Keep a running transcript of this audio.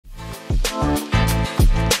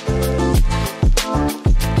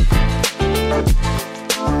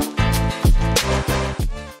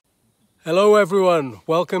everyone,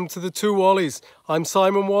 welcome to the Two Whalleys. I'm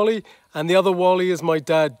Simon Whalley and the other Whalley is my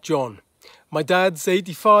dad, John. My dad's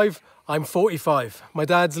 85, I'm 45. My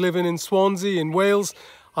dad's living in Swansea in Wales.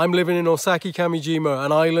 I'm living in Osaki Kamijima,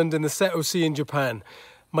 an island in the Seto Sea in Japan.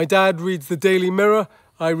 My dad reads the Daily Mirror,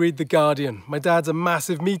 I read the Guardian. My dad's a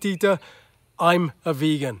massive meat eater, I'm a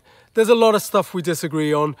vegan. There's a lot of stuff we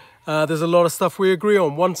disagree on. There's a lot of stuff we agree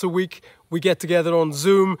on. Once a week, we get together on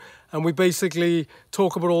Zoom and we basically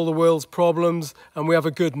talk about all the world's problems and we have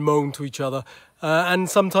a good moan to each other. And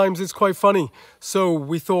sometimes it's quite funny. So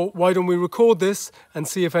we thought, why don't we record this and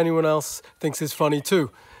see if anyone else thinks it's funny too.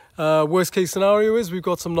 Worst case scenario is we've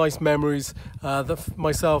got some nice memories that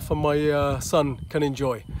myself and my son can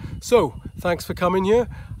enjoy. So thanks for coming here.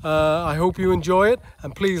 I hope you enjoy it.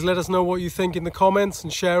 And please let us know what you think in the comments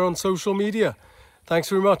and share on social media. Thanks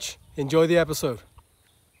very much. Enjoy the episode.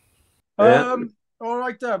 All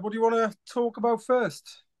right, Dad, what do you want to talk about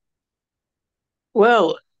first?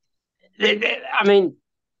 Well, I mean,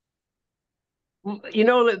 you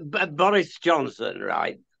know, Boris Johnson,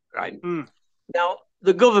 right? Now,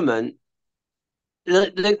 the government,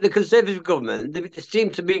 the Conservative government, they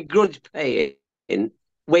seem to be grudge paying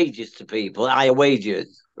wages to people, higher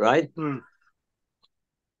wages, right?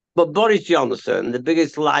 But Boris Johnson, the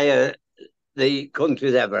biggest liar the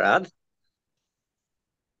country's ever had,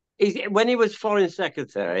 when he was Foreign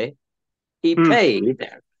Secretary, they paid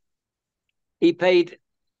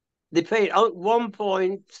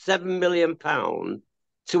 £1.7 million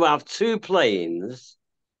to have two planes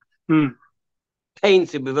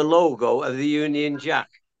painted with a logo of the Union Jack.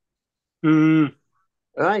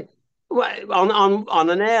 Right? On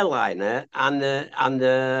an airliner and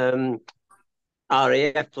the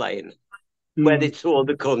RAF plane where they tour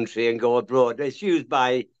the country and go abroad. It's used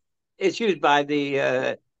by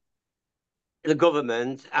the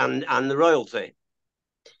government and the royalty.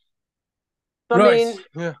 I mean,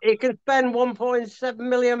 he can spend £1.7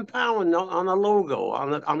 million on a logo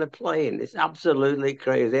on a plane. It's absolutely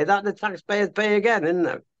crazy. That the taxpayers pay again, isn't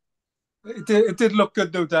it? It did look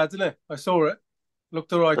good though, Dad, didn't it? I saw it.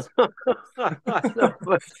 Looked all right.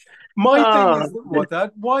 My thing is, what,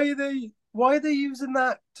 Dad? Why are they using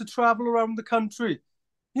that to travel around the country?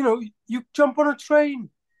 You know, you jump on a train.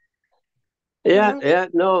 The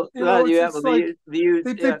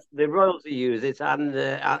royalty use it and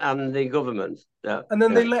the government. And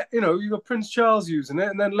then they you got Prince Charles using it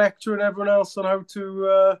and then lecturing everyone else on how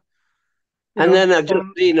to. Then I've just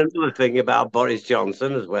seen another thing about Boris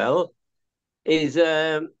Johnson as well. Is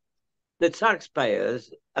the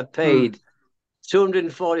taxpayers have paid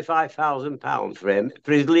 £245,000 for him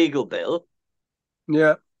for his legal bill.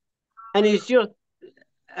 Yeah, and he's just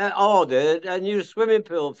ordered a new swimming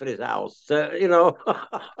pool for his house. Does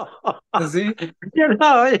he?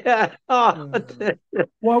 Yeah.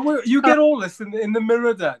 Well, you get all this in the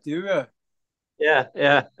Mirror, Dad, do you?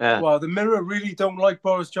 Yeah. Wow, the Mirror really don't like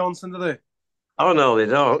Boris Johnson, do they? Oh no, they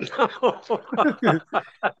don't.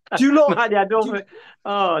 Do you not? Man, I don't.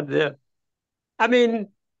 Oh dear. I mean,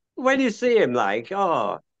 when you see him,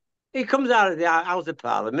 he comes out of the House of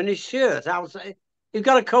Parliament, his shirt outside. He's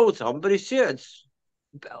got a coat on, but his shirt's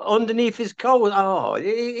underneath his coat. Oh,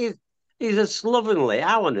 he's a slovenly.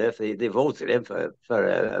 How on earth they voted him for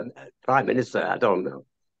Prime Minister? I don't know.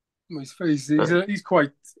 He's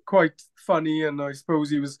quite funny, and I suppose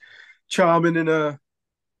he was charming in a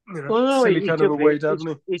silly kind of a way, doesn't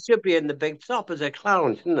he? He should be in the big top as a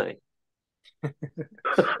clown, shouldn't he?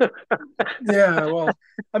 Yeah, well,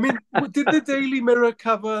 I mean, did the Daily Mirror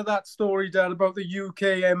cover that story, Dad, about the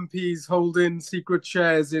UK MPs holding secret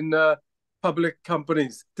shares in public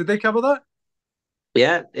companies? Did they cover that?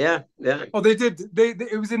 Yeah. Oh, they did.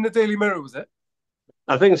 It was in the Daily Mirror, was it?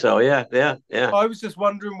 I think so. Yeah. I was just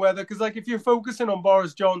wondering whether, because if you're focusing on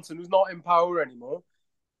Boris Johnson, who's not in power anymore,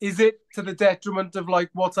 is it to the detriment of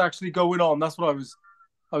what's actually going on? That's what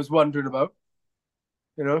I was wondering about.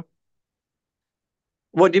 You know.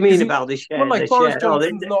 What do you mean about the share? Well, Boris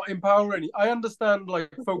Johnson's not in power any. I understand,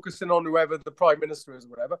 focusing on whoever the prime minister is or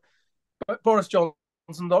whatever, but Boris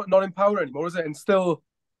Johnson's not in power anymore, is it? And still,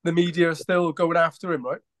 the media are still going after him,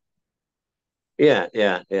 right? Yeah.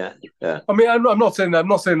 I mean, I'm not saying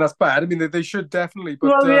that's bad. I mean, they should definitely.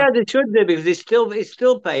 But, they should do because he's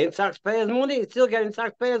still paying taxpayers' money. He's still getting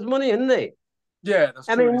taxpayers' money, isn't he? Yeah, that's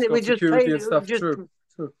true. I mean, we just paid and stuff. True.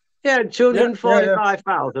 Yeah,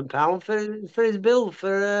 £245,000 for his bill,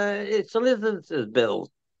 for his solicitor's bill.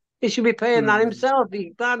 He should be paying that himself.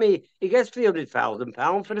 He gets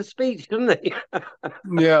 £300,000 for the speech, doesn't he?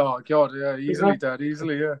 Yeah, oh God, yeah, easily, Dad,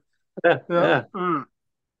 easily, yeah.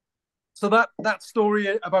 So that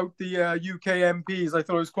story about the UK MPs, I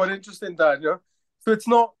thought it was quite interesting, Dad. So it's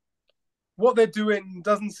not what they're doing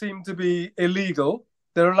doesn't seem to be illegal.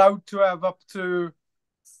 They're allowed to have up to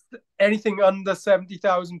anything under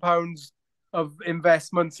 £70,000 of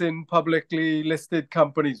investments in publicly listed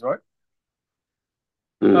companies, right?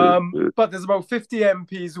 Mm. But there's about 50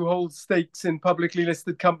 MPs who hold stakes in publicly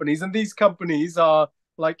listed companies, and these companies are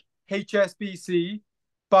like HSBC,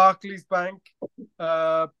 Barclays Bank,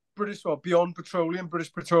 British or Beyond Petroleum,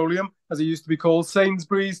 British Petroleum, as it used to be called,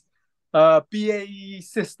 Sainsbury's, BAE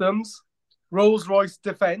Systems, Rolls Royce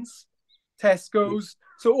Defence, Tesco's.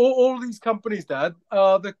 So all these companies, Dad,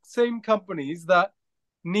 are the same companies that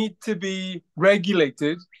need to be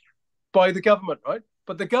regulated by the government, right?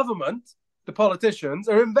 But the government, the politicians,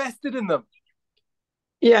 are invested in them.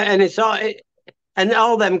 Yeah, and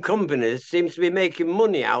all them companies seems to be making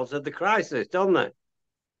money out of the crisis, don't they?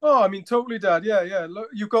 Oh, I mean, totally, Dad. Yeah, yeah.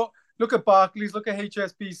 Look at Barclays, look at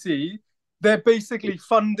HSBC. They're basically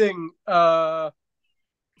funding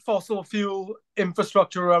fossil fuel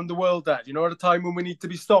infrastructure around the world, Dad. You know, at a time when we need to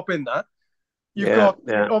be stopping that. You've Yeah, got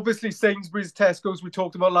yeah. obviously Sainsbury's, Tesco's, we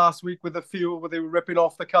talked about last week with the fuel where they were ripping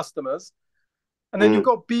off the customers. And then you've Mm.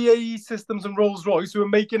 got BAE Systems and Rolls Royce who are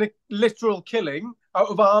making a literal killing out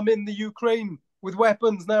of arming the Ukraine with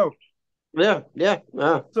weapons now. Yeah, yeah,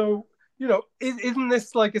 yeah. So, isn't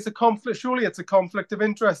this like it's a conflict? Surely it's a conflict of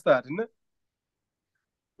interest, that, isn't it?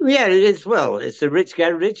 Yeah, it is. Well, it's the rich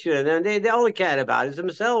get richer, and they all they care about is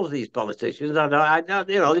themselves. These politicians,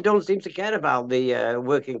 they don't seem to care about the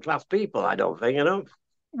working class people. I don't think,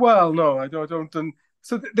 Well, no, I don't. And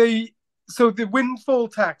so so the windfall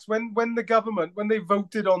tax, when the government, when they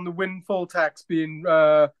voted on the windfall tax being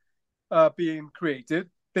created,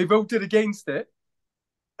 they voted against it,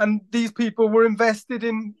 and these people were invested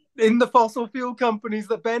in the fossil fuel companies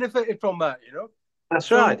that benefited from that. That's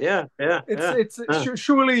right. So Yeah, yeah, it's yeah, it's yeah,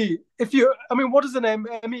 surely if you, I mean, what does an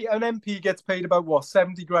MP gets paid about what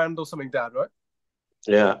 70 grand or something, Dad, right?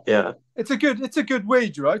 yeah, yeah. It's a good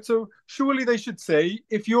wage, right? So surely they should say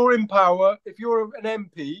if you're in power, if you're an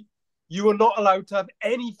MP, you are not allowed to have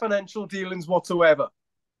any financial dealings whatsoever.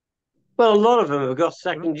 Well, a lot of them have got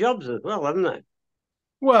You know? second jobs as well, haven't they?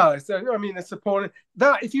 Well, I mean, it's important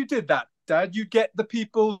that if you did that, Dad, you get the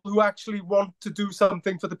people who actually want to do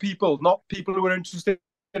something for the people, not people who are interested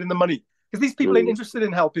in the money. Because these people ain't Mm. interested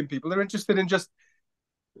in helping people; they're interested in just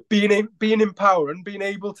being in power and being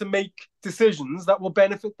able to make decisions that will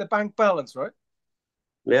benefit the bank balance, right?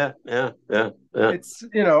 Yeah, yeah, yeah, yeah.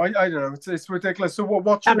 I don't know, it's ridiculous. So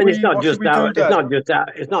what I should mean, we what should we do, it's Dad? not just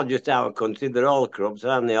it's not just our country. They're all corrupt,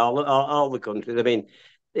 aren't they? All the countries. I mean,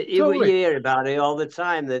 you Totally. hear about it all the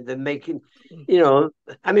time. That they're making, you know.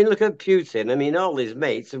 I mean, look at Putin. I mean, all his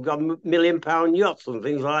mates have got £1 million yachts and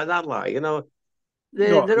things like that. No, I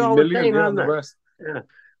They're mean all the million, same, yeah, and aren't the they? rest. Yeah,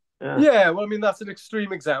 yeah. Yeah, well, I mean that's an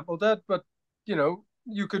extreme example, Dad, but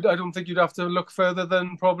you could. I don't think you'd have to look further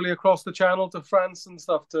than probably across the channel to France and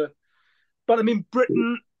stuff to. But I mean,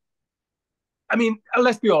 Britain. I mean,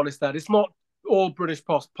 let's be honest, Dad. It's not all British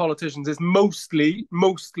politicians. It's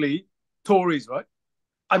mostly Tories, right?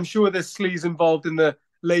 I'm sure there's sleaze involved in the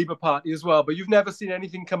Labour Party as well, but you've never seen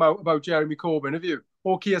anything come out about Jeremy Corbyn, have you?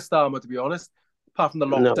 Or Keir Starmer, to be honest, apart from the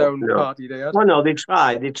No, lockdown no. party they had. Well, no, they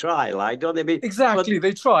try, like, don't they? But Exactly,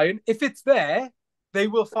 they try, and if it's there, they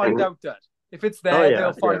will find out that. If it's oh there, yeah,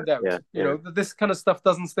 they'll yeah, find out. yeah, yeah. This kind of stuff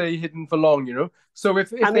doesn't stay hidden for long. So if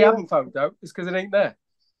I they haven't mean, found out, it's because it ain't there.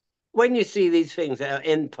 when you see these things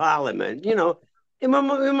in Parliament,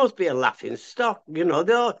 it must be a laughing stock.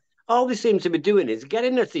 All they seem to be doing is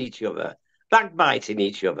getting at each other, backbiting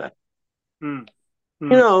each other. Mm, You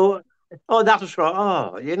mm. know, oh, that was wrong.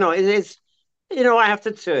 Oh, I have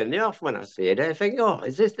to turn it off when I see it. I think, oh, are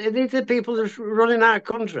these the people that's running our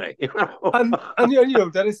country? And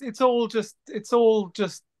that it's all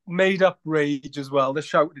just made up rage as well. They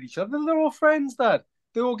shout at each other. They're all friends, Dad.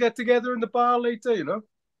 They all get together in the bar later.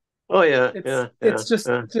 Oh yeah, It's yeah, yeah, it's just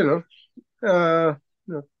yeah.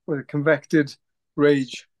 with a convected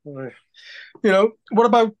rage. What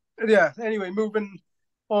about, yeah, anyway, moving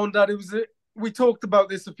on, Dad, we talked about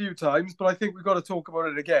this a few times, but I think we've got to talk about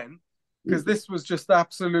it again because this was just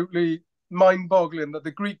absolutely mind-boggling that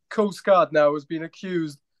the Greek Coast Guard now has been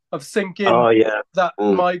accused of sinking Oh yeah. that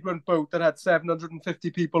Mm. migrant boat that had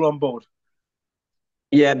 750 people on board.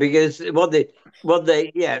 Yeah, because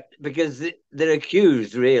because they're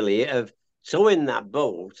accused really of towing that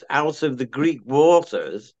boat out of the Greek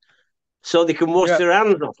waters so they can wash Yeah, their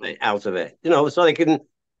hands out of it. So they can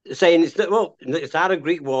saying it's out of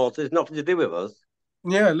Greek water, it's nothing to do with us.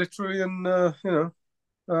 yeah, literally, and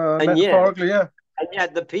And yet, metaphorically, yeah.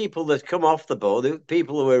 the people that come off the boat, the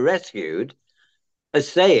people who were rescued, are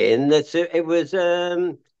saying that it was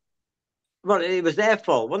Well, it was their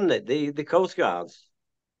fault, wasn't it? The Coast Guards.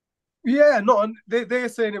 Yeah, no, and they're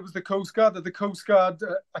saying it was the Coast Guard, that the Coast Guard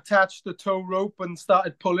attached the tow rope and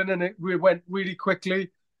started pulling, and went really quickly,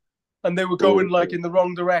 and they were going like Mm. in the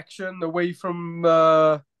wrong direction, away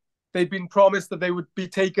from. They'd been promised that they would be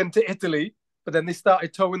taken to Italy, but then they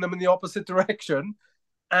started towing them in the opposite direction,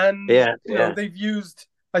 and Yeah, yeah, they've used.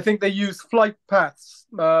 I think they used flight paths,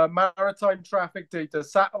 maritime traffic data,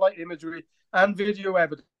 satellite imagery, and video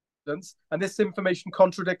evidence, and this information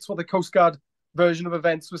contradicts what the Coast Guard version of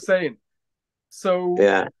events was saying. So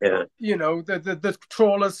yeah, yeah. the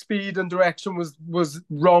trawler's speed and direction was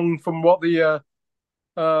wrong from what the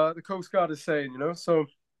Coast Guard is saying. So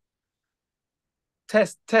Yeah,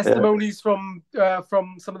 testimonies from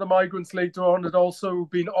some of the migrants later on had also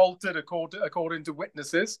been altered according to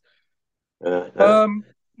witnesses. yeah, yeah. Um,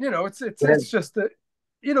 it's just that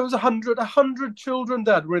it was a hundred children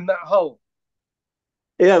that were in that hull.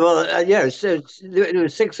 Yeah, well, yeah, there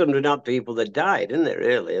was 600 odd people that died, isn't it,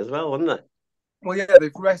 really, as well, wasn't there? Well, yeah,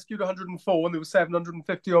 they've rescued 104 and there were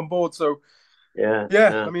 750 on board. So Yeah, yeah,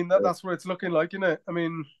 I yeah. mean that's what it's looking like, isn't it? I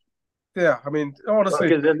mean, yeah, I mean Well, honestly.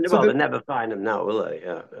 because So well, the they never find them now, will they?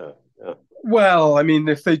 Yeah, yeah, yeah. Well, I mean,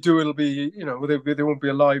 if they do, it'll be they won't be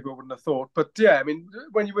alive. I wouldn't have thought. But yeah, I mean,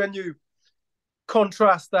 when you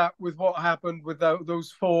contrast that with what happened with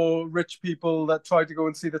those four rich people that tried to go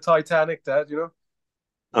and see the Titanic, Dad, it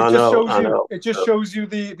I just know, shows I you know. it just shows you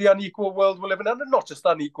the unequal world we're living in, and not just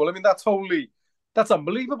unequal. I mean, that's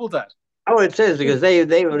unbelievable, Dad. Oh, it is because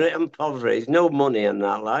they were impoverished, no money and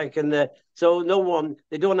that, like, and so no one,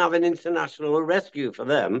 they don't have an international rescue for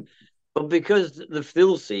them, but because the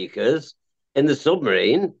thrill seekers in the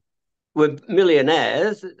submarine were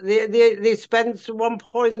millionaires, they spent 1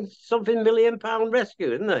 point something million pound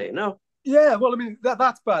rescue, didn't they? Yeah, well, I mean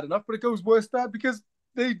that's bad enough, but it goes worse, Dad, because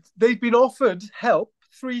they've been offered help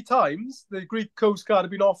three times. The Greek Coast Guard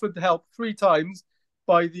have been offered help three times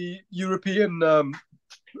by the European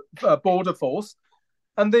border force,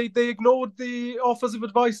 and they ignored the offers of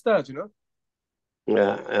advice, Dad.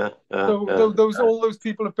 Yeah, yeah, yeah, So yeah. those all those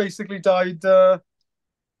people have basically died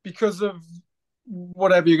because of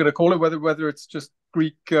whatever you're going to call it, whether it's just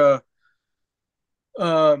Greek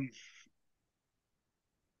um,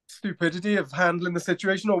 stupidity of handling the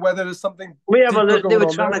situation, or whether there's something Well, yeah, but deeper they going were on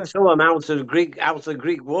trying there. to tow them out of Greek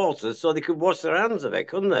waters so they could wash their hands of it,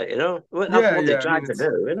 couldn't they? Well, that's Yeah, what they yeah. I mean, tried to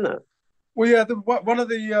do, isn't it? well,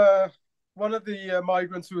 yeah. One of the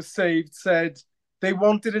migrants who was saved said they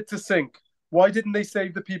wanted it to sink. Why didn't they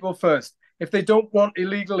save the people first? If they don't want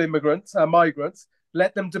illegal migrants,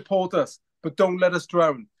 let them deport us, but don't let us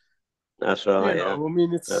drown. That's right. Yeah, I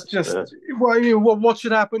mean, it's that's just well, what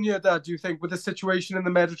should happen here, Dad? Do you think with the situation in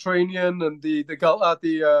the Mediterranean and the Gulf,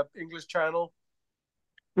 the English Channel?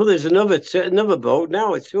 Well, there's another boat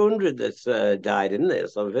now. It's 200 that's died, isn't there?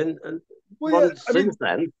 Something, and Well, yeah, one I since mean,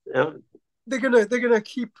 then. they're gonna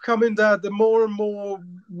keep coming, Dad. The more and more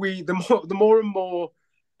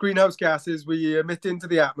greenhouse gases we emit into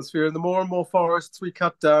the atmosphere, and the more and more forests we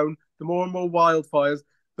cut down, the more and more wildfires,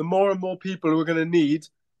 the more and more people who are going to need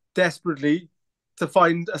desperately to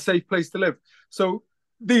find a safe place to live. So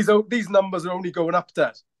these numbers are only going up,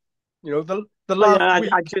 Dad. The Oh last yeah,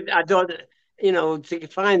 week. I don't. To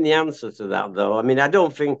find the answer to that though. I mean, I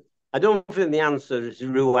don't think the answer is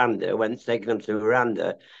Rwanda when it's taking them to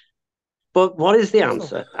Rwanda. But what is the So,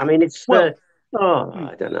 answer? I mean, it's well,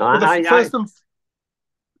 I don't know. well, the I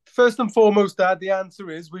first and foremost, Dad, the answer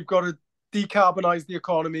is we've got to decarbonize the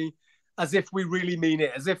economy as if we really mean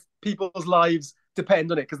it, as if people's lives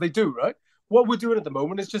depend on it, because they do, right? What we're doing at the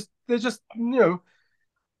moment is they're just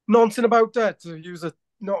nonsense about that, to use a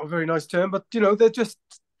not a very nice term, but they're just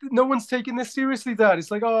no one's taking this seriously, Dad.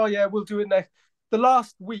 It's like, oh yeah, we'll do it next. The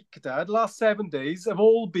last week, Dad, last 7 days have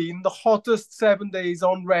all been the hottest 7 days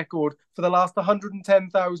on record for the last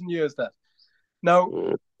 110,000 years, Dad. Now,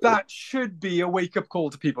 that should be a wake up call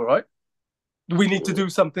to people, right? We need to do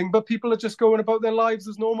something, but people are just going about their lives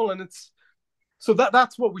as normal, and it's so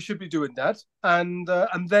that's what we should be doing, Dad. And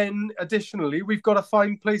then additionally, we've got to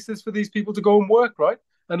find places for these people to go and work, right,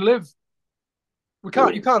 and live. You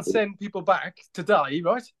can't send people back to die,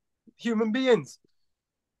 right? Human beings.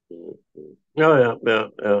 Oh yeah, yeah,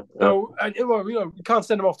 yeah, yeah. So, and, well, you can't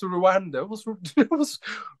send them off to Rwanda.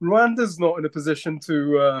 Rwanda's not in a position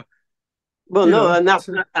to, Well, you no, know, and that's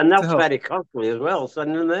to and to that's help. very costly as well.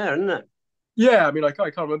 Sending them there, isn't it? Yeah, I mean, I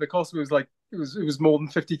can't remember the cost. It was like it was more than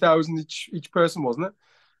 50,000 each person, wasn't it,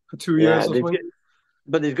 for 2 years Yeah, or something?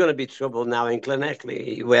 but there's going to be trouble now in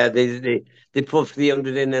Cloneckley where they put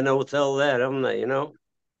 300 in an hotel there, haven't they?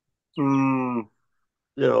 Mm.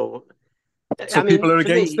 You know, So I people mean, are for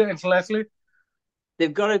against me, it intellectually.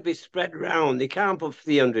 they've got to be spread around. They can't put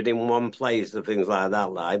 300 in one place and things like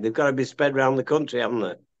that. Like they've got to be spread around the country, haven't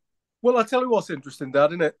they? Well, I'll tell you what's interesting,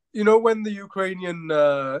 Dad, isn't it? You know, when the Ukrainian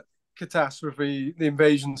catastrophe, the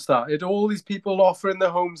invasion started, all these people offering their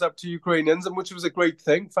homes up to Ukrainians, and which was a great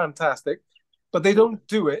thing, fantastic. But they don't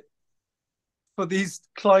do it for these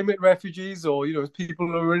climate refugees or, you know, people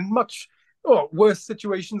who are in much worse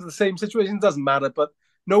situations, the same situation, doesn't matter. But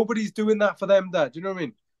nobody's doing that for them, Dad. You know what I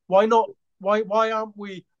mean? Why not? Why aren't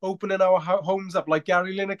we opening our homes up like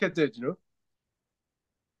Gary Lineker did, you know?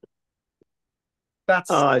 That's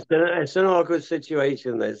Oh, it's an awkward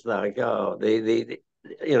situation. It's like, oh, you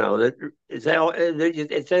know, it's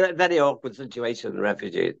a very awkward situation. The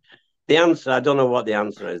refugees. The answer, I don't know what the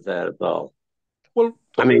answer is there at all. well,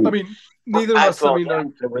 I I mean, mean, neither of I us. I thought mean, the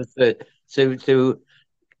answer was to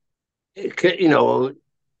you know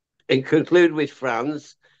conclude with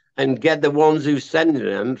France and get the ones who's sending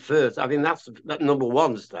them first. I think that's that number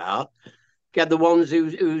one start. Get the ones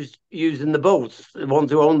who's using the boats, the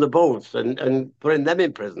ones who own the boats, and putting them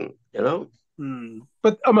in prison. You know.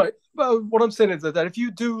 but well, what I'm saying is that if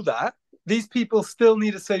you do that, these people still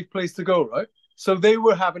need a safe place to go, right? So they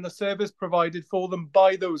were having a service provided for them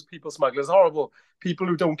by those people smugglers, horrible people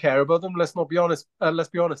who don't care about them. Let's not be honest. Let's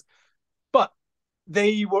be honest. But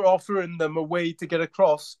they were offering them a way to get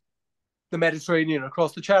across the Mediterranean,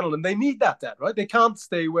 across the Channel, and they need that, right? They can't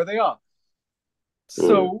stay where they are.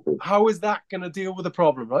 So Mm. how is that going to deal with the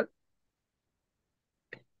problem, right?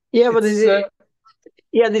 Yeah, but It's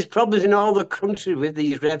yeah, there's problems in all the country with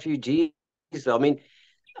these refugees. I mean,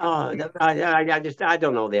 oh, I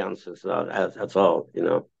don't know the answers. That's all, you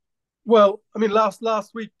know. Well, I mean,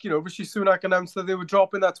 last week, you know, Rishi Sunak announced that they were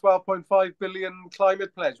dropping that 12.5 billion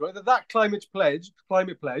climate pledge, right? That climate pledge,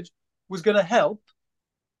 was going to help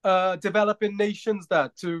developing nations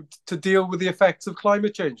that to deal with the effects of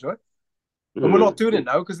climate change, right? And we're not doing Mm. it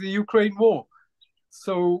now because of the Ukraine war.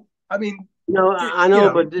 So, I mean, No, I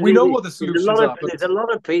know, but we know what the solutions are, but there's a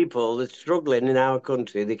lot of people that's struggling in our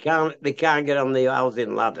country. They can't get on the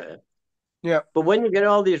housing ladder. yeah. But when you get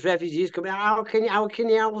all these refugees coming, how can you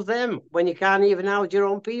house them when you can't even house your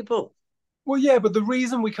own people? Well, yeah, but the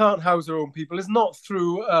reason we can't house our own people is not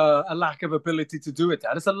through a lack of ability to do it,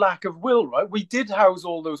 Dad. It's a lack of will, right? We did house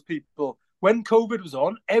all those people when COVID was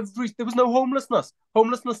on. There was no homelessness.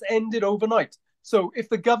 Homelessness ended overnight. So if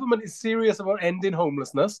the government is serious about ending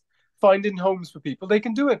homelessness, finding homes for people, they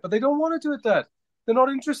can do it. But they don't want to do it, Dad. They're not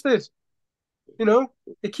interested. You know,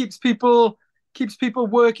 it keeps people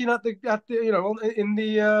working at the you know in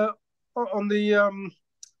the on the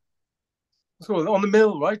so on the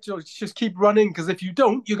mill, right? Just keep running because if you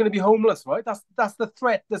don't, you're going to be homeless, right? That's the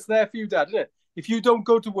threat that's there for you, Dad, isn't it? If you don't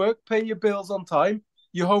go to work, pay your bills on time,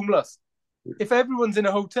 you're homeless. If everyone's in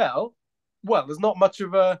a hotel, well, there's not much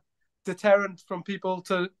of a deterrent from people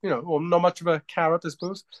to, you know, or not much of a carrot, I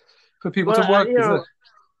suppose, for people Well, to work, you is it? know,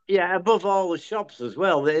 yeah, above all the shops as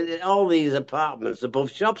well. All these apartments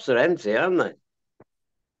above shops are empty, aren't they?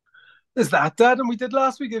 Is that, Dad? And we did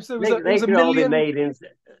last week. It was it They was a could all be million. made into.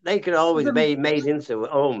 They could It was always a be made into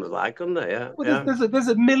homes, like, couldn't they? Yeah, Well, yeah. there's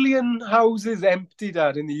a million houses empty,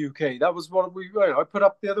 Dad, in the UK. That was what I put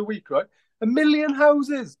up the other week, right? A million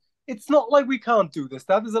houses. It's not like we can't do this,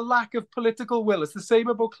 Dad. There's a lack of political will. It's the same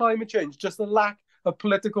about climate change, just a lack of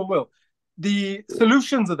political will. The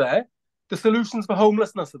solutions are there. The solutions for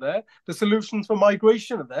homelessness are there. The solutions for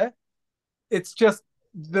migration are there. It's just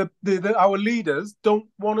our leaders don't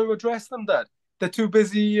want to address them, Dad. They're too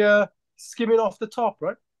busy skimming off the top,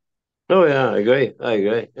 right? Oh yeah, I agree. I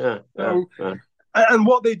agree. Yeah, yeah, So yeah. and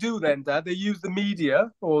what they do then, Dad, they use the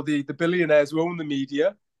media or the billionaires who own the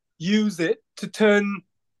media, use it to turn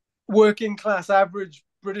working class average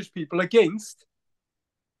British people against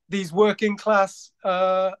these working class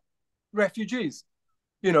refugees.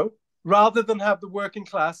 You know, rather than have the working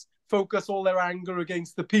class focus all their anger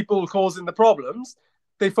against the people causing the problems,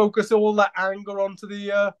 they focus all that anger onto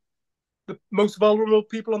the most vulnerable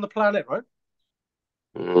people on the planet, right?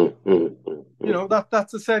 You know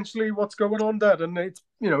that's essentially what's going on, Dad, and it's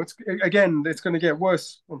it's again it's going to get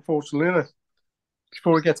worse, unfortunately, isn't it?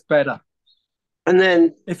 Before it gets better. And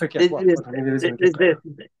then If it gets there's, well, I mean, it is going to get there's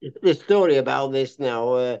better. this story about this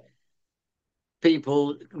now.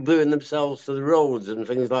 People gluing themselves to the roads and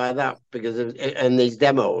things like that because of and these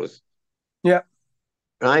demos, Yeah.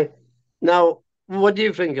 right? Now, what do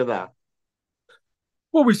you think of that?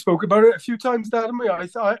 Well, we spoke about it a few times, Dad, and me.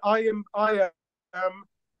 I am.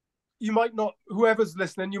 You might not, whoever's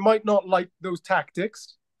listening, you might not like those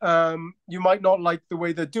tactics. You might not like the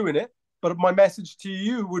way they're doing it, but my message to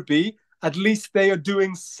you would be: at least they are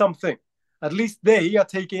doing something. At least they are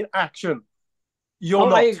taking action. You're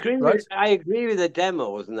Oh, I not, agree with right? I agree with the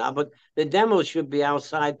demos and that, but the demos should be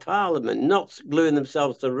outside Parliament, not gluing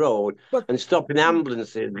themselves to the road But and stopping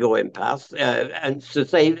ambulances going past, and to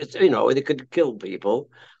say, they could kill people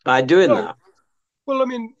by doing right. that. Well, I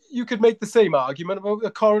mean, you could make the same argument about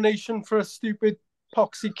a coronation for a stupid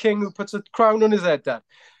poxy king who puts a crown on his head, Dad.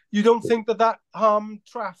 You don't think that that harmed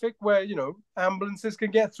traffic where, ambulances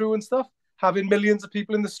can get through and stuff? Having millions of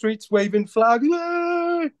people in the streets waving flags,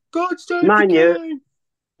 "Yay! God save the Mind you, king!"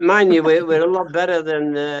 we're a lot better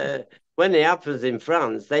than when it happens in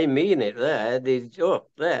France. They mean it there. They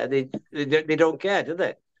don't care, do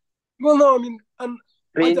they? Well, no, I mean, and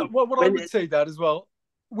I mean, what I when would say, Dad, as well,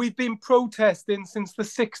 we've been protesting since the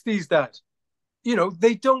 60s, Dad.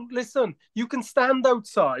 They don't listen. You can stand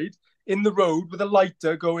outside in the road with a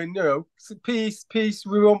lighter going, peace, peace,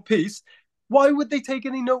 we want peace. Why would they take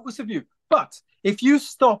any notice of you? But if you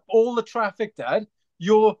stop all the traffic, Dad,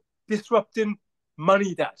 you're disrupting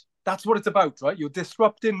money, Dad. That's what it's about, right? You're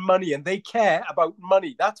disrupting money and they care about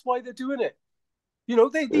money. That's why they're doing it.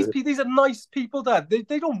 These are nice people, Dad.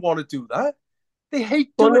 They don't want to do that. They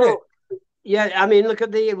hate well, doing it. no, yeah, I mean, look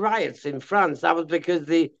at the riots in France. That was because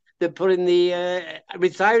they're putting the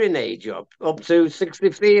retiring age up to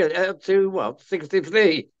 63, up to what,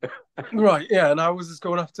 63. Right, yeah, and ours is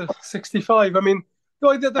going up to 65. I mean,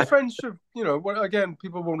 the French have, well, again,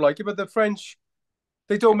 people won't like it, but the French,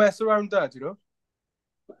 they don't mess around, Dad.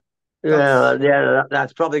 Yeah, That's,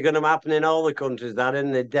 that's probably going to happen in all the countries, that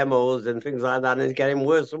in the demos and things like that, and it's getting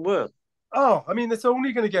worse and worse. oh, I mean, it's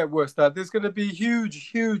only going to get worse, Dad. There's going to be huge,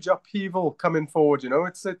 huge upheaval coming forward, and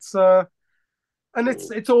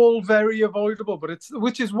it's all very avoidable, but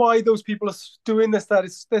which is why those people are doing this,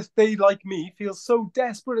 that they, like me, feel so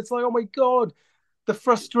desperate. It's like, oh my God, the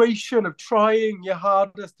frustration of trying your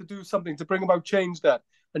hardest to do something to bring about change, Dad,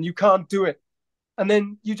 and you can't do it. And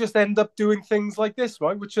then you just end up doing things like this,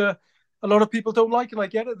 right? Which a lot of people don't like, and I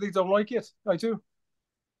get it. They don't like it. I do,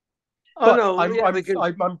 Oh but no, yeah, because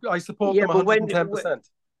I support yeah, them but 110%.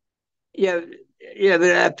 yeah, yeah,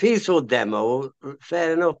 but a peaceful demo,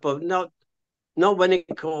 fair enough, but not when it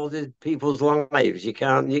causes people's lives. You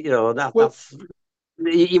can't, Well,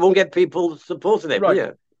 you won't get people supporting it, will right,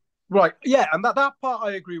 you? right, yeah, and that part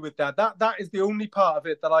I agree with. That is the only part of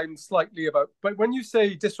it that I'm slightly about. But when you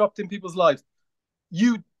say disrupting people's lives,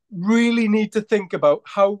 you really need to think about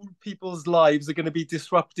how people's lives are going to be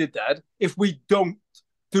disrupted, Dad, if we don't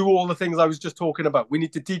do all the things I was just talking about. We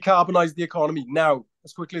need to decarbonize the economy now,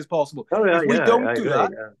 as quickly as possible. Oh yeah, If we yeah, don't I do agree.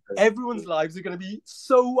 that, Yeah. everyone's lives are going to be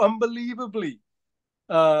so unbelievably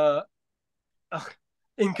uh,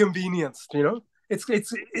 inconvenienced.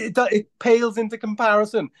 It pales into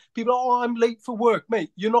comparison. People, oh, I'm late for work,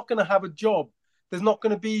 mate. You're not going to have a job. There's not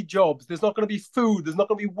going to be jobs. There's not going to be food. There's not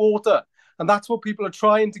going to be water. And that's what people are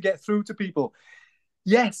trying to get through to people.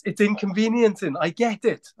 Yes, it's inconveniencing. I get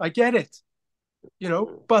it. I get it.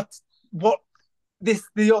 But what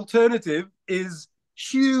the alternative is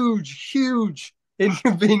huge, huge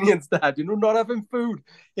inconvenience, Dad. Not having food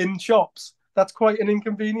in shops. That's quite an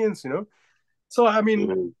inconvenience. So I mean,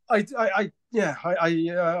 Mm. I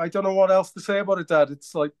don't know what else to say about it, Dad.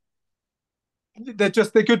 It's like they're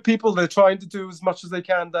good people. They're trying to do as much as they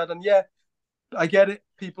can, Dad. And yeah, I get it.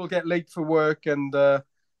 People get late for work, and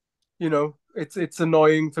it's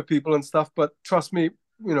annoying for people and stuff. But trust me,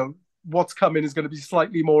 what's coming is going to be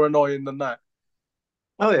slightly more annoying than that.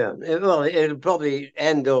 Oh yeah. Well, it'll probably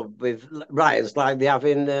end up with riots like they have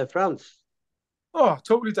in France. Oh,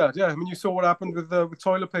 totally, Dad. Yeah, I mean, you saw what happened with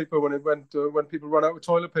toilet paper when people run out of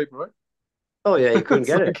toilet paper, right? Oh yeah, you couldn't It's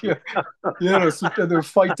get it. like so they were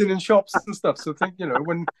fighting in shops and stuff. So think,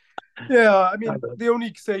 when yeah, I mean, the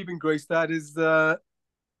only saving grace that is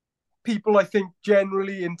people. I think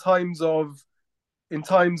generally in times of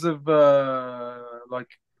like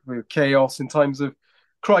chaos, in times of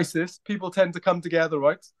crisis, people tend to come together,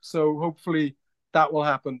 right? So hopefully that will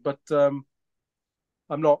happen. But I'm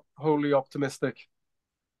not wholly optimistic.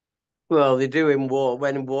 Well, they do in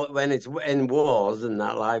when it's in wars and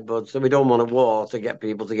that like, but so we don't want a war to get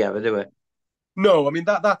people together, do we? No, I mean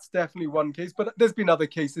that's definitely one case, but there's been other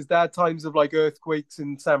cases. There are times of like earthquakes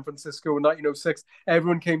in San Francisco in 1906.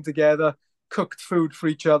 Everyone came together, cooked food for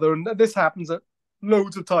each other, and this happens at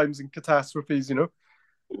loads of times in catastrophes.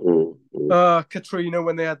 Mm. Katrina,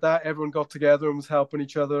 when they had that, everyone got together and was helping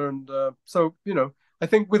each other, and so I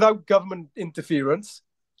think without government interference,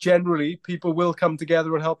 generally people will come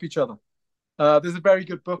together and help each other. There's a very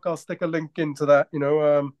good book. I'll stick a link into that.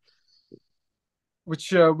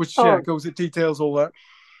 Which yeah Oh, goes it details all that.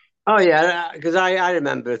 oh yeah, because I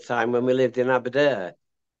remember a time when we lived in Aberdeen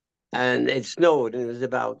and it snowed and it was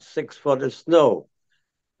about 6 foot of snow.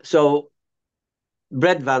 So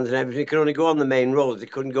bread vans and everything could only go on the main roads. They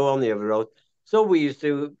couldn't go on the other roads. So we used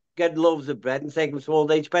to get loaves of bread and take them to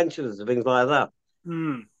old age pensioners and things like that.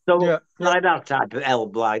 Mm. So Yeah, yeah. like that type of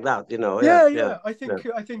help, like that, yeah, Yeah, yeah, yeah. I yeah. think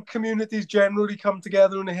I think communities generally come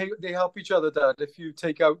together and they help each other, Dad. If you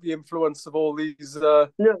take out the influence of all these No,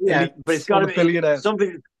 yeah, but it's elites got or to the be billionaires.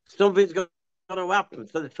 something's got to happen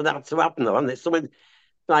for that to happen, though, and it's something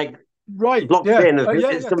like Right. blocked Yeah. in. Yeah. It's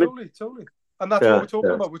Yeah. something. Totally. Totally. And that's what Yeah, we're talking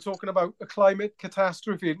yeah. about. We're talking about a climate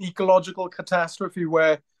catastrophe, an ecological catastrophe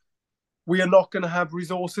where we are not going to have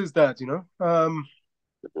resources, Dad. Mm.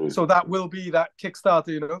 So that will be that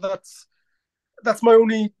Kickstarter. That's my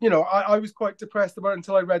only. I was quite depressed about it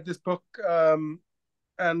until I read this book.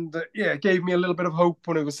 And yeah, it gave me a little bit of hope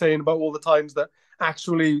when it was saying about all the times that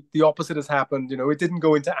actually the opposite has happened. It didn't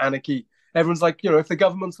go into anarchy. Everyone's like, if the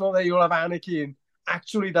government's not there, you'll have anarchy. And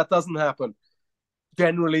actually, that doesn't happen.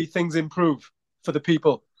 Generally, things improve for the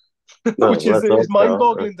people, No, which is let's hope so.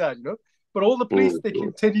 mind-boggling, Dad. But all the police, they Mm.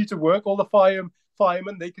 continue to work. All the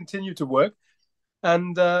firemen, they continue to work.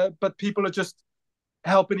 And but people are just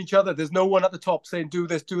helping each other. There's no one at the top saying do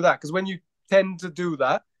this, do that. Because when you tend to do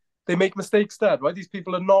that, they make mistakes, Dad. Right? These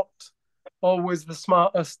people are not always the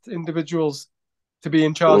smartest individuals to be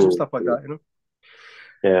in charge of Mm. stuff like Mm. that.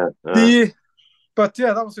 Yeah, The But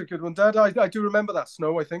yeah, that was a good one, Dad. I do remember that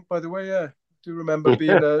snow. I think, by the way, yeah, I do remember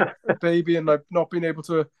being a baby and like not being able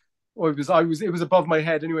to. Or it was above my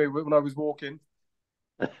head anyway when I was walking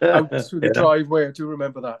out through the yeah, driveway. I do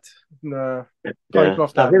remember that. yeah.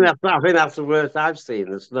 Pycroft Avenue. I think that's the worst I've seen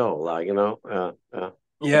the snow. Like yeah, yeah.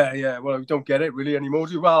 Yeah, yeah. Well, we don't get it really anymore.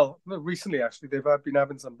 Do you? Well, recently actually they've been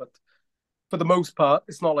having some, but for the most part,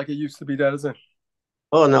 it's not like it used to be, there, is it?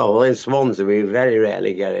 Oh no, well in Swansea we very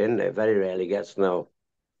rarely get in there. Very rarely get snow.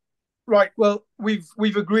 Right. Well,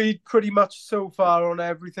 we've agreed pretty much so far on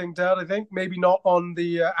everything, Dad. I think maybe not on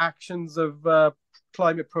the actions of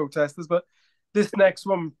climate protesters, but this next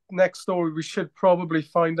story, we should probably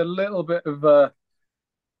find a little bit of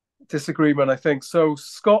disagreement. I think so.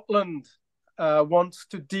 Scotland wants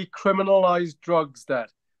to decriminalise drugs, Dad,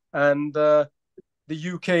 and the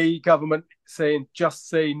UK government saying just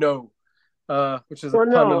say no, which is a Well,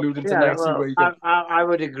 pun no, alluding to yeah, Nancy well, Reagan. I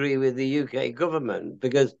would agree with the UK government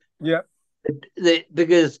Yeah.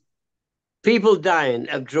 because people dying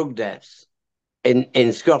of drug deaths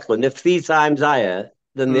in Scotland are 3 times higher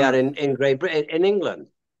than they are Mm. in Great Britain in England.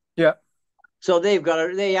 Yeah. So they have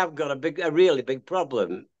got a really big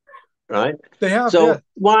problem, right? They have. Yeah. So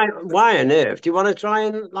why on earth do you want to try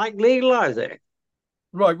and like legalize it?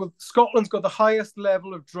 Right. Well, Scotland's got the highest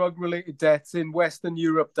level of drug-related deaths in Western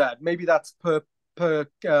Europe, Dad. Maybe that's per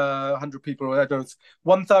 100 people. I don't know. It's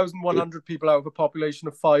 1,100 people out of a population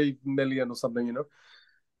of 5 million or something.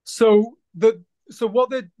 So what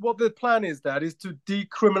the plan is, Dad, is to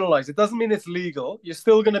decriminalize. It doesn't mean it's legal. You're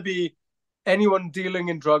still going to be anyone dealing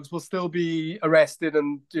in drugs will still be arrested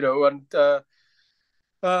and uh,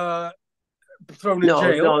 thrown in No,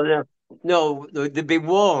 jail. no, no, no. They'd be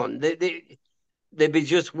warned. They'd be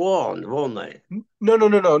just warned, won't they? No, no,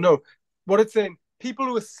 no, no, no. What it's saying, people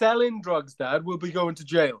who are selling drugs, Dad, will be going to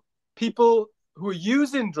jail. People who are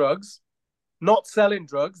using drugs, not selling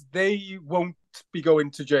drugs, they won't be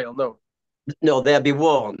going to jail. No. No, they'll be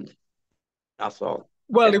warned. That's all.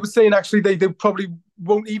 Well, Yeah. it was saying actually they probably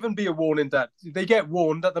won't even be a warning, Dad. They get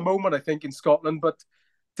warned at the moment, I think, in Scotland, but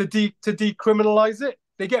to decriminalize it,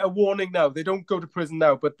 they get a warning now. They don't go to prison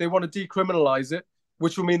now, but they want to decriminalize it,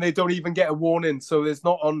 which will mean they don't even get a warning. So it's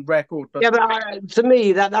not on record. But Yeah, but to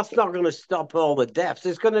me, that's not going to stop all the deaths.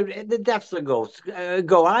 The deaths will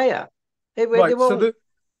go higher. They right, won't.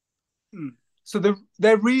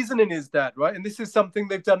 their reasoning is that, right, and this is something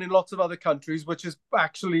they've done in lots of other countries, which has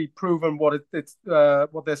actually proven what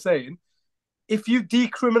they're saying. If you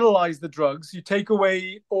decriminalize the drugs, you take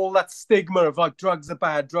away all that stigma of like drugs are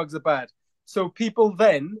bad, drugs are bad. So people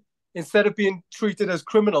then, instead of being treated as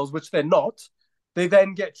criminals, which they're not, they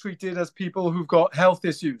then get treated as people who've got health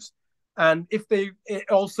issues. And it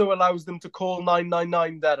also allows them to call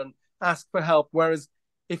 999 that and ask for help. Whereas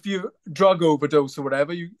if you drug overdose or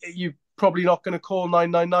whatever, you probably not going to call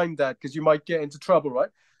 999 that because you might get into trouble, right?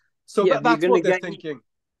 So Yeah, but you're that's going to what they're get. thinking.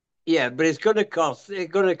 Yeah, but it's going to cost.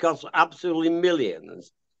 It's going to cost absolutely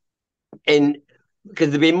millions in because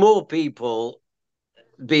there'll be more people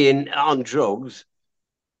being on drugs,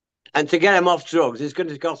 and to get them off drugs, it's going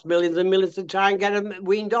to cost millions and millions to try and get them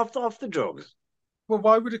weaned off the drugs. Well,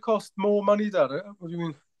 why would it cost more money, Dad? What do you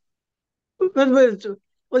mean?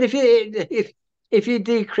 Well, if you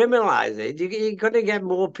decriminalize it, you're going to get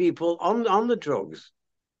more people on the drugs.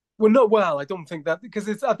 Well, no, well, I don't think that because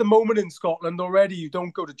it's at the moment in Scotland already. You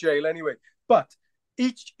don't go to jail anyway. But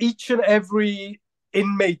each and every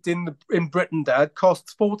inmate in Britain, Dad,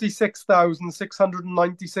 costs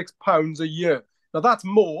 £46,696 a year. Now that's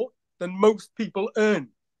more than most people earn.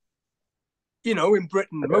 In I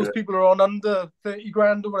Britain, don't most know. people are on under 30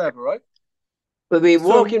 grand or whatever, right? We'll be So,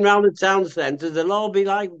 walking around the town centres. They'll all be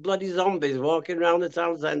like bloody zombies walking around the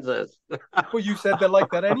town centres. well, you said they're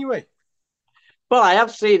like that anyway. Well, I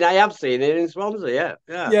have seen it in Swansea. Yeah,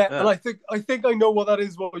 yeah, Yeah, and yeah. I think I know what that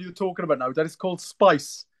is. What you're talking about now? That is called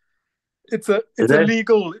spice. Is It's a it?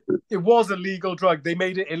 legal. It was a legal drug. They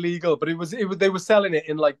made it illegal, but they were selling it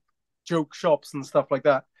in like joke shops and stuff like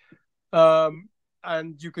that. Um,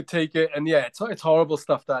 and you could take it, and yeah, it's horrible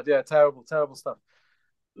stuff. That yeah, terrible stuff.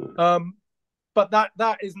 Um, but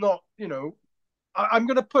that is not. I'm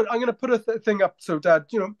gonna put a thing up. So, Dad,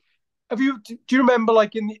 do you remember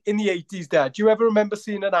like in the 80s, Dad? Do you ever remember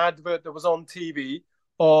seeing an advert that was on TV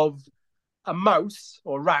of a mouse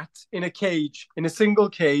or rat in a cage, in a single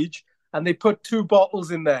cage, and they put two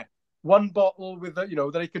bottles in there. One bottle with that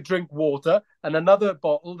it could drink water, and another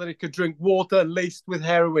bottle that it could drink water laced with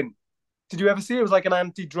heroin. Did you ever see it? It was like an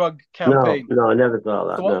anti-drug No, campaign. no, I never thought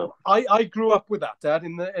that. So No. I grew up with that, Dad,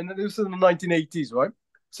 in this was in the 1980s, right?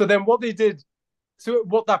 So then what they did, so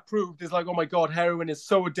what that proved is like, oh my God, heroin is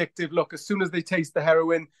so addictive. Look, as soon as they taste the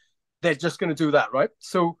heroin, they're just going to do that, right?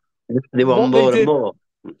 So They want what they more and did, more.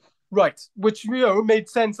 right, which made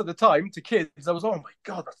sense at the time to kids. I was, oh my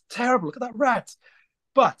God, that's terrible. Look at that rat.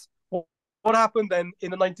 But what happened then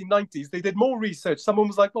in the 1990s? They did more research. Someone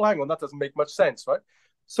was like, well, hang on, that doesn't make much sense, right?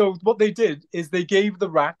 So what they did is they gave the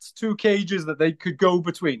rats two cages that they could go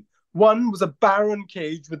between. One was a barren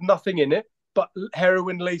cage with nothing in it, but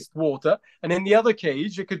heroin laced water. And in the other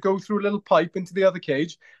cage, it could go through a little pipe into the other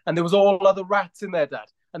cage. And there was all other rats in there, Dad.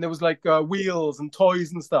 And there was like wheels and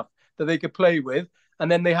toys and stuff that they could play with. And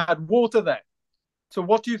then they had water there. So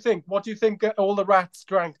what do you think? What do you think all the rats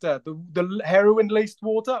drank there? The heroin laced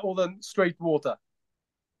water or the straight water?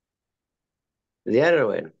 The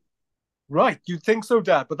heroin. Right, you'd think so,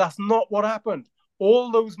 Dad, but that's not what happened.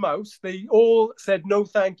 All those mouse, they all said no,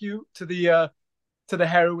 thank you to the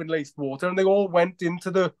heroin laced water, and they all went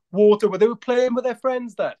into the water where they were playing with their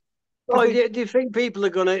friends. Dad, because Oh, they do you think people are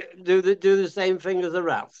going to do the same thing as the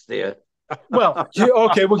rats, do you?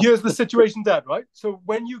 okay, well here's the situation, Dad. Right, so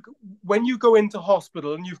when you go into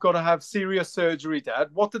hospital and you've got to have serious surgery, Dad,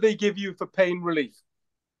 what do they give you for pain relief?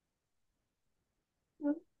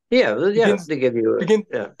 Yeah, yeah. Begins They give you begin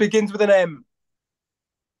yeah, begins with an M.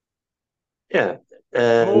 yeah.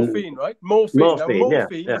 Morphine, right? Morphine. Now, Morphine. Yeah,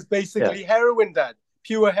 morphine yeah, is yeah. basically heroin, Dad.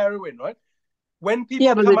 Pure heroin, right? When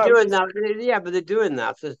Yeah, people but they're come out, doing that. Yeah, but they're doing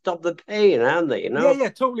that to stop the pain, aren't they? You yeah, know. yeah,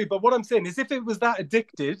 totally. But what I'm saying is, if it was that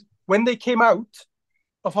addicted, when they came out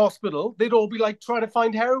of hospital, they'd all be like trying to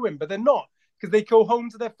find heroin, but they're not because they go home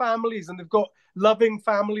to their families and they've got loving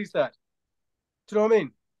families there. Do you know what I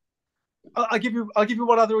mean? I'll give you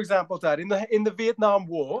one other example, Dad. In the Vietnam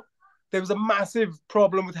War, there was a massive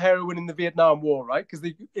problem with heroin in the Vietnam War, right? Because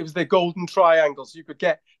it was their golden triangle, so you could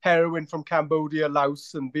get heroin from Cambodia,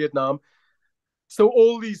 Laos, and Vietnam. So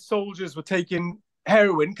all these soldiers were taking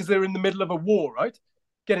heroin because they're in the middle of a war, right?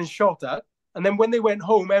 Getting shot at. And then when they went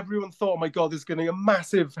home, everyone thought, oh my God, there's going to be a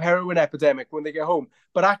massive heroin epidemic when they get home.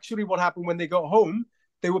 But actually, what happened when they got home,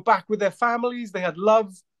 they were back with their families, they had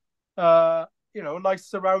love, uh, nice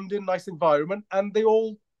surrounding, nice environment, and they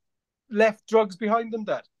all left drugs behind them,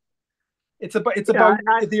 Dad. It's about Yeah,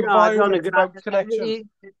 the no, I don't environment, it's agree. about connection.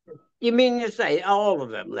 You mean to say all of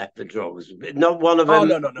them left the drugs, but not one of Oh them?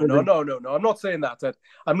 no, no, no, no, no, no, no. I'm not saying that, Ed.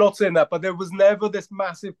 I'm not saying that, but there was never this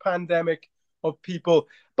massive pandemic of people.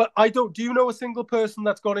 But I don't. Do you know a single person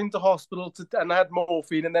that's gone into hospital and had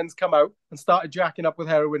morphine and then's come out and started jacking up with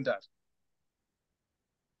heroin, Dad?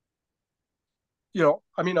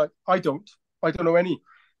 I mean, I don't. I don't know any.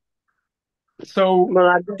 So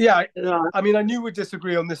Well, yeah, no, I mean, I knew we'd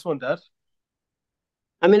disagree on this one, Dad.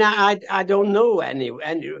 I mean, I don't know any.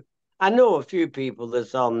 I know a few people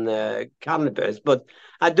that's on cannabis, but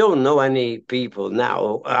I don't know any people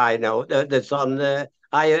now. I know that's on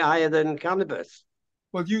higher than cannabis.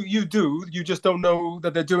 Well, you do. You just don't know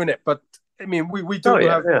that they're doing it. But I mean, we Oh do yeah,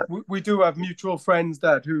 have yeah. we do have mutual friends,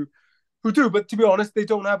 Dad, who do. But to be honest, they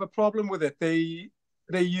don't have a problem with it.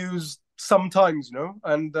 They use sometimes,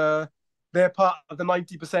 and they're part of the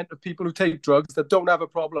 90% of people who take drugs that don't have a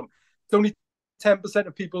problem. It's only 10%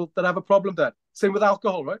 of people that have a problem. Dad. Same with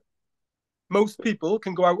alcohol, right? Most people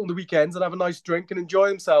can go out on the weekends and have a nice drink and enjoy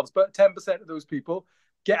themselves, but 10% of those people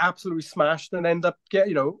get absolutely smashed and end up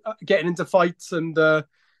getting into fights and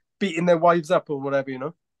beating their wives up or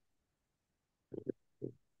whatever.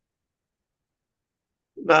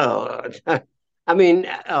 Well, I mean,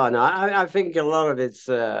 oh no, I think a lot of it's.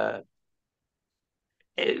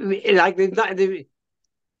 like they've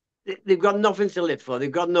got nothing to live for.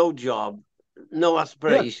 They've got no job, no Yeah,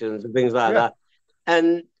 aspirations, and things like yeah. that.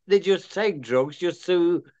 And they just take drugs just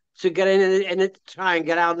to get in it, try and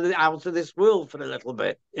get out of this world for a little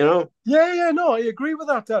bit, you know? Yeah, yeah, no, I agree with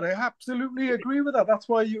that, Dad. I absolutely agree with that. That's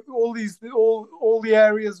why all the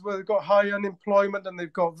areas where they've got high unemployment and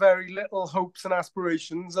they've got very little hopes and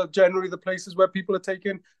aspirations are generally the places where people are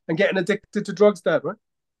taking and getting addicted to drugs, Dad, right?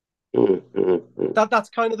 Mm-hmm. That's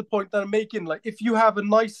kind of the point that I'm making. Like, if you have a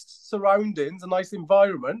nice surroundings, a nice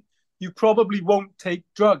environment, you probably won't take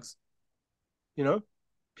drugs. You know,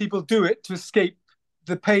 people do it to escape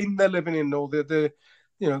the pain they're living in, or the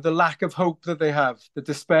lack of hope that they have, the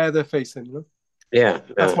despair they're facing. You know, Yeah,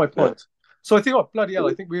 that's yeah, my yeah. point. So I think, oh bloody hell,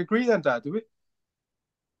 I think we agree then, Dad. Do we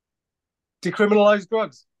decriminalize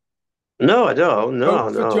drugs? No, I don't. No,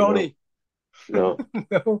 Vote for no, no, Johnny. no. No,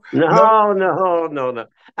 no. No, no, no, no.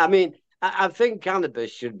 I mean, I think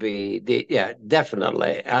cannabis should be yeah,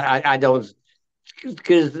 definitely. I don't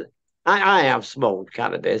because I have smoked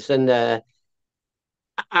cannabis and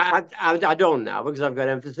I don't now because I've got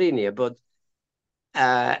emphysema, but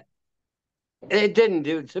uh, it didn't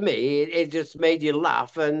do it to me. It just made you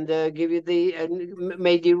laugh and give you and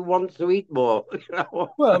made you want to eat more. You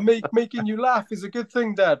know? Well, making you laugh is a good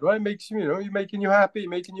thing, Dad. Right? Makes you're making you happy,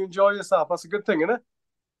 making you enjoy yourself. That's a good thing, isn't it?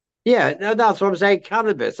 Yeah, no, that's what I'm saying.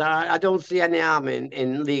 Cannabis. I don't see any harm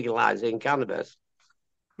in legalizing cannabis.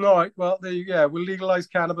 All right. Well, there you go. We'll legalize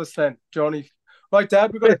cannabis then, Johnny. Right,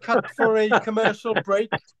 Dad, we've got to cut for a commercial break.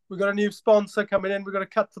 We've got a new sponsor coming in. We've got to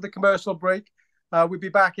cut for the commercial break. We'll be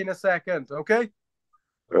back in a second. Okay.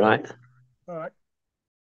 Right. All right.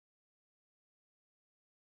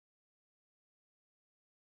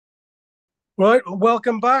 Right. Well,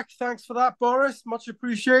 welcome back. Thanks for that, Boris. Much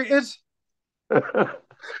appreciated.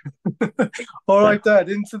 All right, Dad.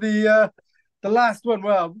 Into the last one.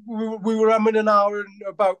 Well, we were umming an hour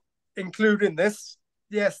about including this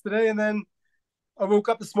yesterday, and then I woke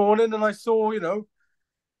up this morning and I saw,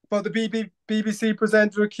 about the BBC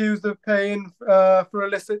presenter accused of paying for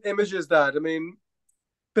illicit images, Dad. I mean,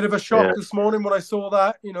 bit of a shock Yeah. this morning when I saw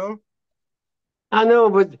that. I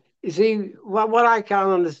know, but you see, what I can't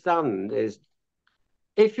understand is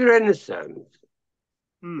if you're innocent,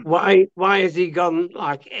 Hmm. why has he gone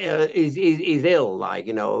like he's ill, like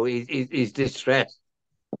he's distressed.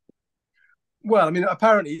 Well, I mean,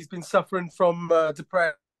 apparently he's been suffering from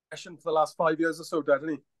depression for the last 5 years or so, Dad,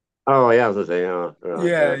 hasn't Oh, yeah, that's the thing. Oh, he? right,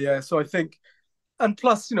 Yeah, yeah. yeah. So I think, and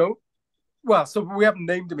plus, well, so we haven't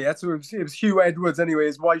named him yet. So it was Hugh Edwards anyway.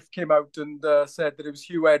 His wife came out and said that it was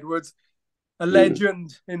Hugh Edwards, a Mm.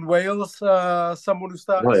 legend in Wales, someone who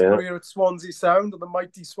started Oh, his yeah. career at Swansea Sound, the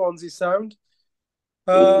mighty Swansea Sound.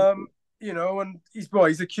 Mm. And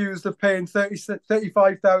he's accused of paying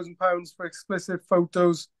 35,000 pounds for explicit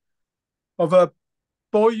photos of a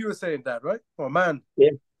boy. You were saying that, right? Or a man?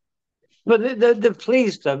 Yeah. But the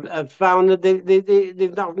police have found that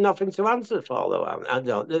they've got nothing to answer for, though. I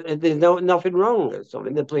don't. There's nothing wrong or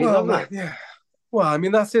something. The police Well, haven't yeah. Well, I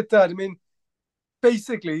mean, that's it, Dad. I mean,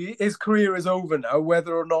 basically, his career is over now,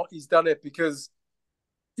 whether or not he's done it, because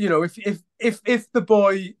if the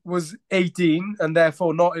boy was 18 and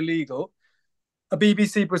therefore not illegal, a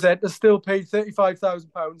BBC presenter still paid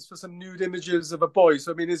 £35,000 for some nude images of a boy.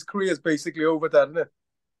 So I mean, his career is basically over, Dad, isn't it?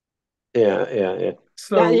 Yeah, yeah, yeah.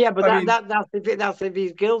 So Yeah, but I mean, that's if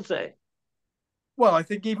he's guilty. well, I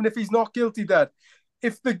think even if he's not guilty, Dad,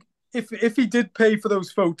 if the if he did pay for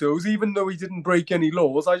those photos, even though he didn't break any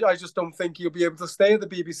laws, I just don't think he'll be able to stay at the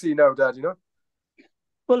BBC now, Dad.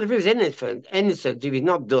 Well, if he was innocent, if he's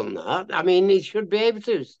not done that, I mean, he should be able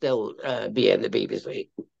to still be in the BBC.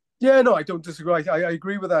 Yeah, no, I don't disagree. I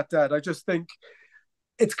agree with that, Dad. I just think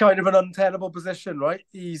it's kind of an untenable position, right?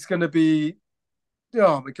 He's going to be,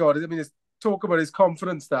 oh my God. I mean, talk about his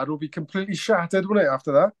confidence, Dad, will be completely shattered, wouldn't it,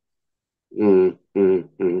 after that? Mm, mm,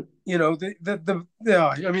 mm. Yeah,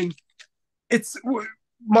 I mean, it's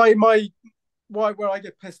my why where I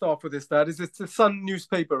get pissed off with this, Dad, is it's the Sun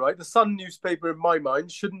newspaper, right? The Sun newspaper, in my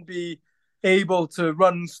mind, shouldn't be able to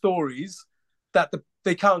run stories that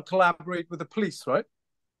they can't collaborate with the police, right?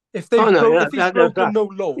 Oh no, If he's that's broken right. no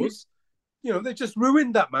laws, they just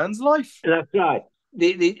ruined that man's life. That's right.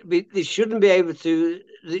 They shouldn't be able to.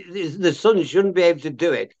 The Sun shouldn't be able to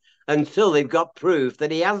do it until they've got proof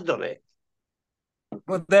that he has done it.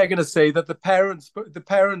 Well, they're going to say that the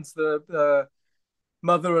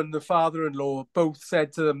mother and the father-in-law both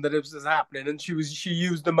said to them that it was happening, and she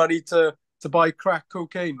used the money to buy crack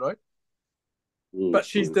cocaine, right? Mm, But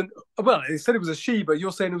she's mm. done well. They said it was a she, but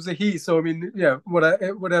you're saying it was a he. So I mean, yeah,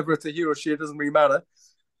 whatever it's a he or she, it doesn't really matter.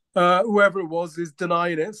 Whoever it was is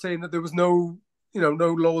denying it, saying that there was no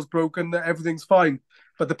no laws broken, that everything's fine.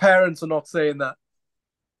 But the parents are not saying that.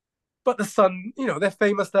 But the son, they're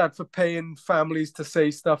famous, dad, for paying families to say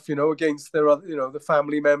stuff, against their other, the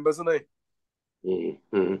family members, aren't they?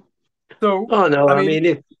 Mm-hmm. So, Oh no, I I mean, mean,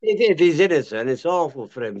 if he's innocent, it's awful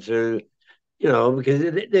for him to, because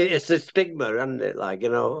it's a stigma, isn't it? Like,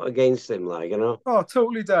 against him, like, oh,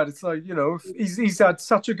 totally, dad. It's like, he's had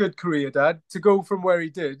such a good career, dad, to go from where he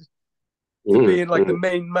did to being like the Mm-hmm.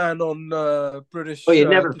 main man on Well, British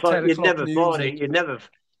 10 you'd o'clock never news. thought And it. You'd never,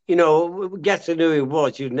 guessing who he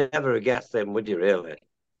was, you'd never have guessed him, would you? Really?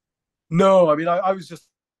 no, I mean, I was just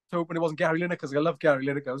hoping it wasn't Gary Lineker because I love Gary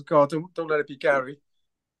Lineker. I was, God, don't let it be Gary.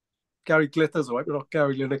 Gary Glitters, all right, but not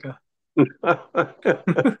Gary Lineker.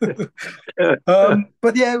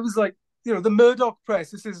 But yeah, it was like the Murdoch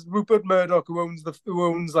press. This is Rupert Murdoch who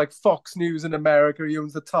owns like Fox News in America. He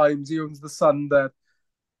owns the Times. He owns the Sun. That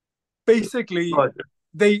basically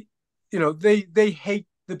they they hate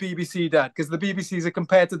the BBC, dad, because the BBC is a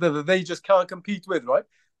competitor that they just can't compete with, right?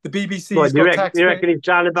 The BBC's What got do you taxpayer. reckon he's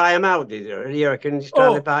trying to buy him out? Do you reckon he's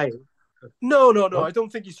trying to Oh, buy him? no, no, no. What? I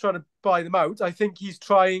don't think he's trying to buy them out. I think he's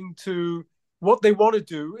trying to. What they want to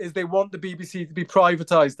do is they want the BBC to be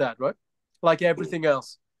privatized, that, right? Like everything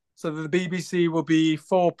else. So that the BBC will be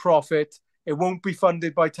for profit. It won't be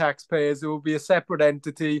funded by taxpayers. It will be a separate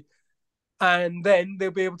entity. And then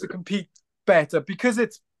they'll be able to compete better because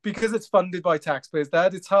it's funded by taxpayers,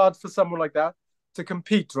 that it's hard for someone like that to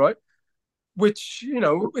compete, right? Which,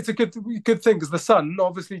 it's a good thing because the Sun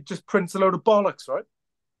obviously just prints a load of bollocks, right?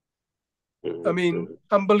 I mean,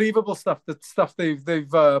 unbelievable stuff they've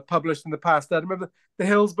published in the past. I remember the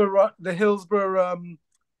Hillsborough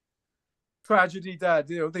tragedy, dad.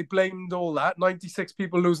 They blamed all that 96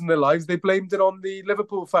 people losing their lives. They blamed it on the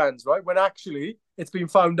Liverpool fans, right? When actually it's been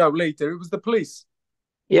found out later it was the police.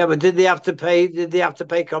 Yeah, but did they have to pay? Did they have to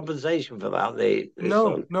pay compensation for that? The No,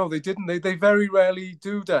 son. no, they didn't. They very rarely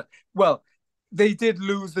do that. Well, they did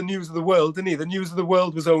lose the News of the World, didn't he? The News of the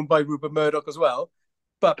World was owned by Rupert Murdoch as well,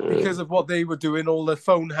 but because of what they were doing, all the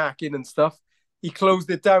phone hacking and stuff, he closed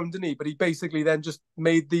it down, didn't he? But he basically then just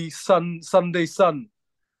made the Sunday Sun,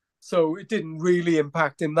 so it didn't really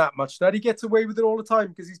impact him that much. That he gets away with it all the time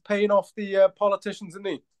because he's paying off the politicians, isn't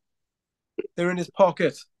he? They're in his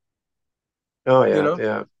pocket, Oh you yeah, know.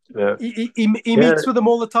 yeah, yeah, He yeah. meets with them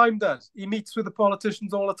all the time, Dad. He meets with the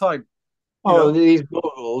politicians all the time, you Oh, know. these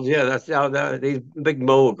moguls, yeah, that's how these big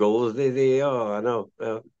moguls. Oh, I know.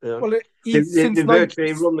 Yeah, yeah. Well, They, he's they, they since nine.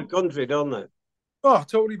 virtually run the country, don't they? Oh,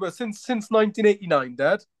 totally. But since 1989,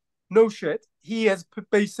 Dad, no shit. He has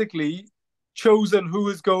basically chosen who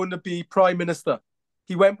is going to be prime minister.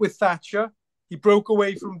 He went with Thatcher. He broke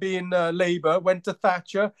away from being Labour, went to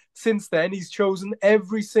Thatcher. Since then, he's chosen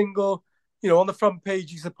every single, on the front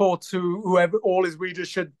page, he supports whoever all his readers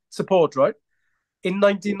should support, right? In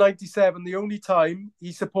 1997, the only time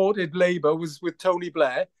he supported Labour was with Tony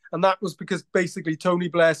Blair, and that was because basically Tony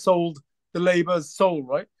Blair sold the Labour's soul,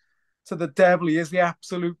 right? To the devil. He is the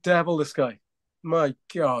absolute devil, this guy. My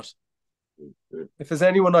God. If there's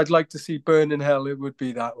anyone I'd like to see burn in hell, it would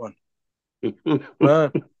be that one.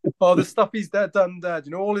 Man. Oh, the stuff he's done,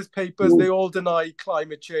 Dad. All his papers, they all deny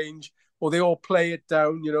climate change or they all play it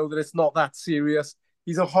down, that it's not that serious.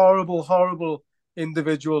 He's a horrible, horrible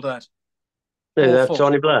individual, Dad. That's Awful.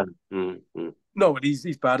 Tony Blair. Mm-hmm. No, and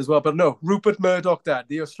he's bad as well. But no, Rupert Murdoch, Dad,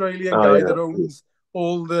 the Australian Oh guy yeah. that owns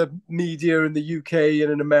all the media in the UK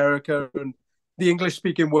and in America and the English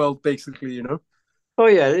speaking world, basically. Oh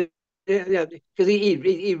yeah. Yeah, yeah, because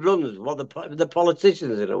he runs what the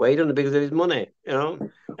politicians in a way, doesn't he? Because of his money,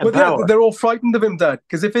 and Well, yeah, power. they're all frightened of him, Dad,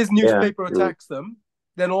 because if his Yeah. newspaper attacks them,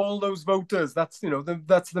 then all those voters, that's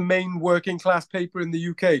the main working class paper in the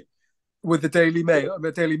UK with the Daily Mail,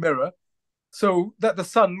 the Daily Mirror, so that the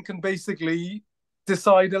Sun can basically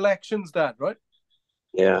decide elections, Dad, right?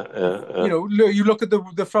 Yeah. If you look at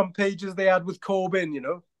the front pages they had with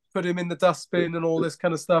Corbyn, put him in the dustbin and all this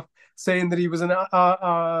kind of stuff, saying that he was an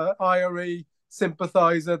IRA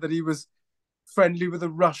sympathizer, that he was friendly with the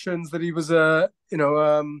Russians, that he was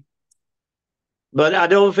But I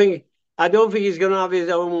don't think he's going to have his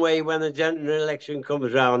own way when the general election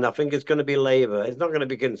comes round. I think it's going to be Labour. It's not going to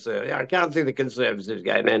be Conservative. I can't see the Conservatives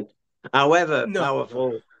getting in, however no,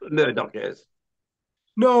 powerful Murdoch is.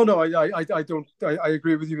 no, no. I don't. I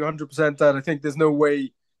agree with you 100%. That I think there's no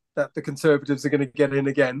way that the Conservatives are going to get in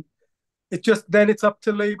again. It's up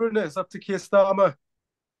to Labour and it's up to Keir Starmer.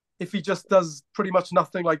 If he just does pretty much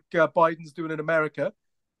nothing like Biden's doing in America,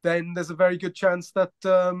 then there's a very good chance that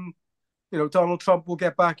Donald Trump will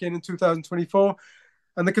get back in 2024,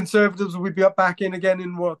 and the Conservatives will be back in again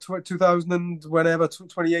in what 2000 and whenever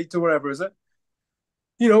 28 or whatever, is it?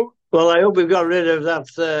 Well, I hope we've got rid of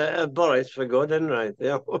that Boris for good, anyway.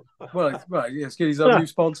 Yeah. Well, yes, he's our new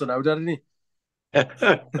sponsor now, doesn't he? We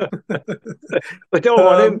don't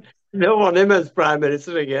want him. Um, Don't want him as prime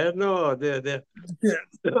minister again. No, yeah.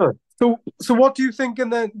 no. So what do you think?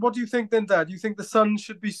 And then, what do you think then, Dad? Do you think the son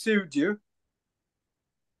should be sued? You?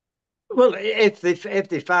 Well, if they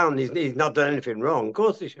found he's not done anything wrong, of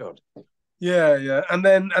course they should. Yeah, yeah. And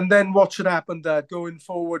then what should happen, Dad, going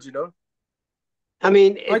forward? I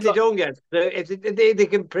mean, if I'd they like. don't get, if they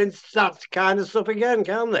can print that kind of stuff again,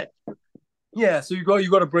 can they? Yeah. So you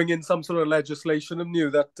got to bring in some sort of legislation, haven't you,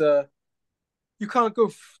 that you can't go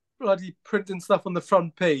bloody printing stuff on the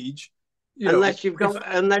front page. If Unless you've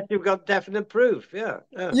got definite proof. Yeah,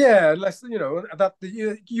 yeah, yeah, unless that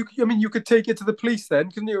I mean, you could take it to the police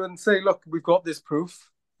then, couldn't you, and say, look, we've got this proof.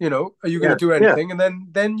 Are you going to yeah, do yeah, anything?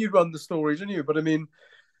 And then you run the stories, didn't you? But I mean,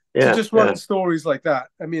 to yeah, just yeah. run stories like that,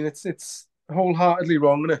 I mean, it's wholeheartedly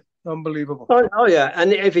wrong, isn't it? Unbelievable. Oh yeah.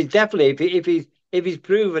 And if he's definitely if he's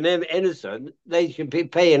proven him innocent, they should be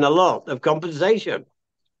paying a lot of compensation.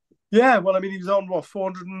 Yeah, well, I mean, he was on what,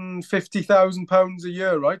 £450,000 a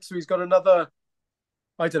year, right? So he's got another,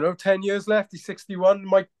 I don't know, 10 years left. He's 61,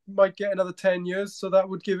 might get another 10 years, so that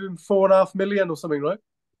would give him 4.5 million or something, right?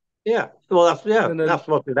 Yeah. Well, And then, that's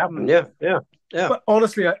what would happen. hmm. Yeah, yeah, yeah. But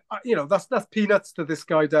honestly, that's peanuts to this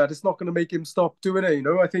guy, Dad. It's not going to make him stop doing it.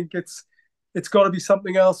 I think it's got to be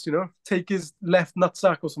something else. Take his left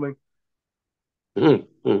nutsack or something.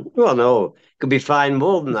 Well, no, could be fined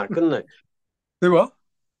more than that, couldn't it? Do what?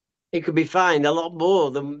 It could be fined a lot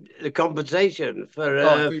more than the compensation Oh, I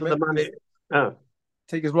thought you for the meant money. Oh.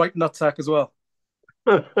 take his right nutsack as well.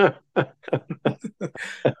 I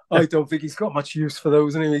don't think he's got much use for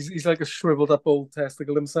those. And he's like a shriveled up old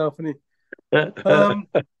testicle himself, isn't he?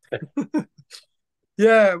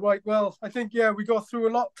 Yeah, right. Well, I think we got through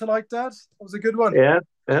a lot tonight, Dad. That was a good one. Yeah,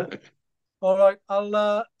 yeah. All right,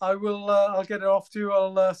 I'll get it off to you.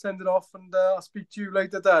 I'll send it off, and I'll speak to you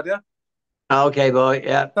later, Dad. Yeah. Okay, boy.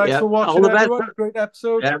 Yeah, Thanks yeah. for All watching, the best. everyone. Great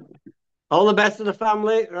episode. Yeah. All the best to the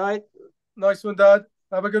family, right? Nice one, Dad.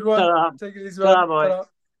 Have a good one. Ta-ra. Take it easy, man. Ta-ra, boy.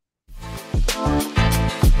 Ta-ra.